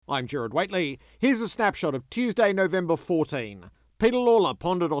I'm Gerard Whateley. Here's a snapshot of Tuesday, November 14. Peter Lalor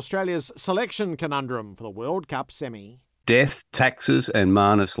pondered Australia's selection conundrum for the World Cup semi. Death, taxes and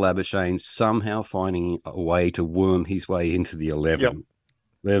Marnus Labuschagne somehow finding a way to worm his way into the 11. Yep.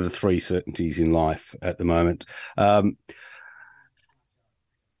 They're the three certainties in life at the moment.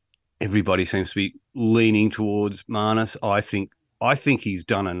 Everybody seems to be leaning towards Marnus. I think he's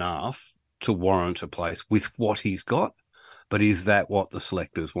done enough to warrant a place with what he's got. But is that what the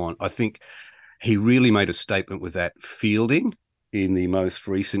selectors want? I think he really made a statement with that fielding in the most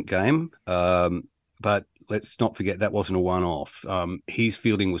recent game. But let's not forget that wasn't a one-off. His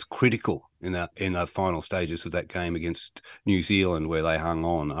fielding was critical in the final stages of that game against New Zealand, where they hung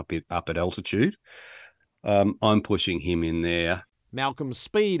on up at altitude. I'm pushing him in there. Malcolm's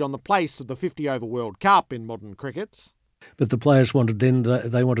speed on the place of the 50-over World Cup in modern cricket. But the players wanted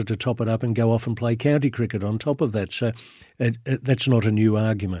to top it up and go off and play county cricket on top of that. So that's not a new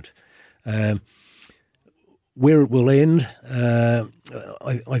argument. Where it will end,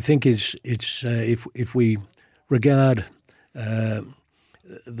 I think it's if we regard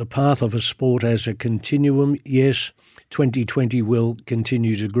the path of a sport as a continuum, yes, 2020 will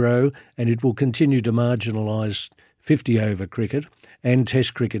continue to grow and it will continue to marginalise 50-over cricket and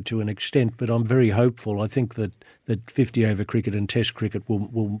Test cricket to an extent, but I'm very hopeful. I think that 50-over cricket and Test cricket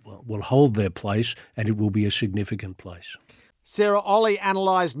will hold their place and it will be a significant place. Sarah Ollie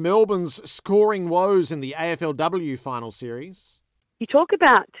analysed Melbourne's scoring woes in the AFLW final series. You talk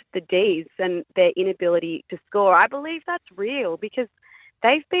about the Ds and their inability to score. I believe that's real because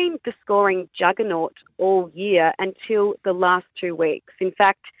they've been the scoring juggernaut all year until the last 2 weeks. In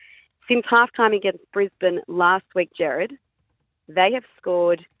fact, since halftime against Brisbane last week, Gerard, they have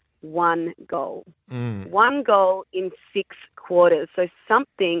scored 1 goal. 1 goal in 6 quarters. So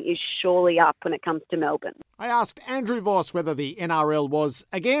something is surely up when it comes to Melbourne. I asked Andrew Voss whether the NRL was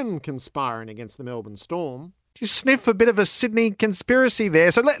again conspiring against the Melbourne Storm. You sniff a bit of a Sydney conspiracy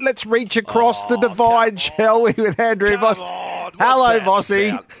there. So let's reach across the divide, shall we, with Andrew Voss. Hello,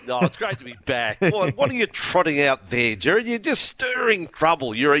 Vossy. It's great to be back. What are you trotting out there, Gerard? You're just stirring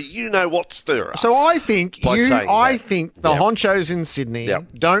trouble. You're a you-know-what stirrer. So I think the Yep. honchos in Sydney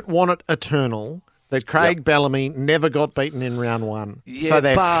don't want it eternal that Craig Bellamy never got beaten in round 1. So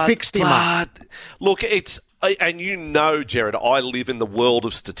they fixed him up. Look, and you know, Gerard, I live in the world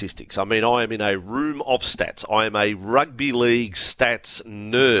of statistics. I mean, I am in a room of stats. I am a rugby league stats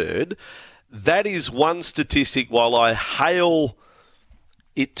nerd. That is one statistic. While I hail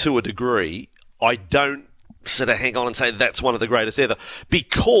it to a degree, I don't sort of hang on and say that's one of the greatest ever.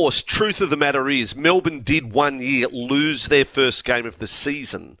 Because truth of the matter is, Melbourne did 1 year lose their first game of the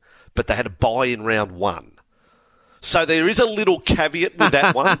season, but they had a bye in round 1. So there is a little caveat with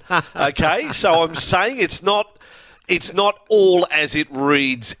that one, okay? So I'm saying it's not all as it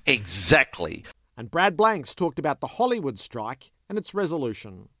reads exactly. And Brad Blanks talked about the Hollywood strike and its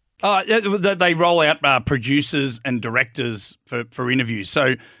resolution. They roll out producers and directors for interviews.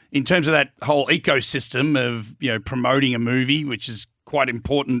 So in terms of that whole ecosystem of promoting a movie, which is quite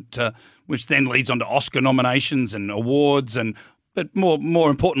important, which then leads on to Oscar nominations and awards but more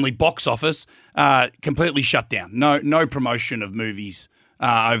importantly, box office, completely shut down. No promotion of movies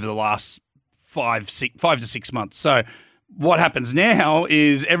over the last 5 to 6 months. So what happens now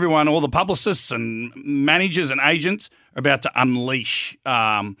is all the publicists and managers and agents are about to unleash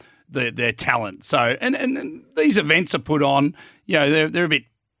their talent. So and these events are put on. They're a bit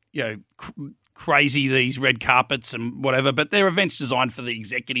crazy, these red carpets and whatever, but they're events designed for the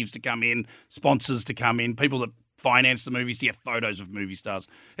executives to come in, sponsors to come in, people that finance the movies to get photos of movie stars.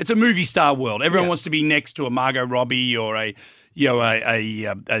 It's a movie star world. Everyone wants to be next to a Margot Robbie or a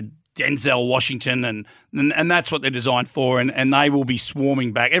Denzel Washington, and that's what they're designed for. And they will be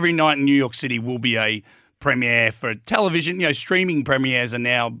swarming back. Every night in New York City will be a premiere for television. Streaming premieres are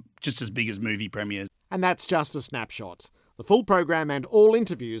now just as big as movie premieres. And that's just a snapshot. The full program and all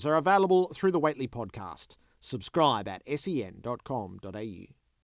interviews are available through the Whateley podcast. Subscribe at sen.com.au.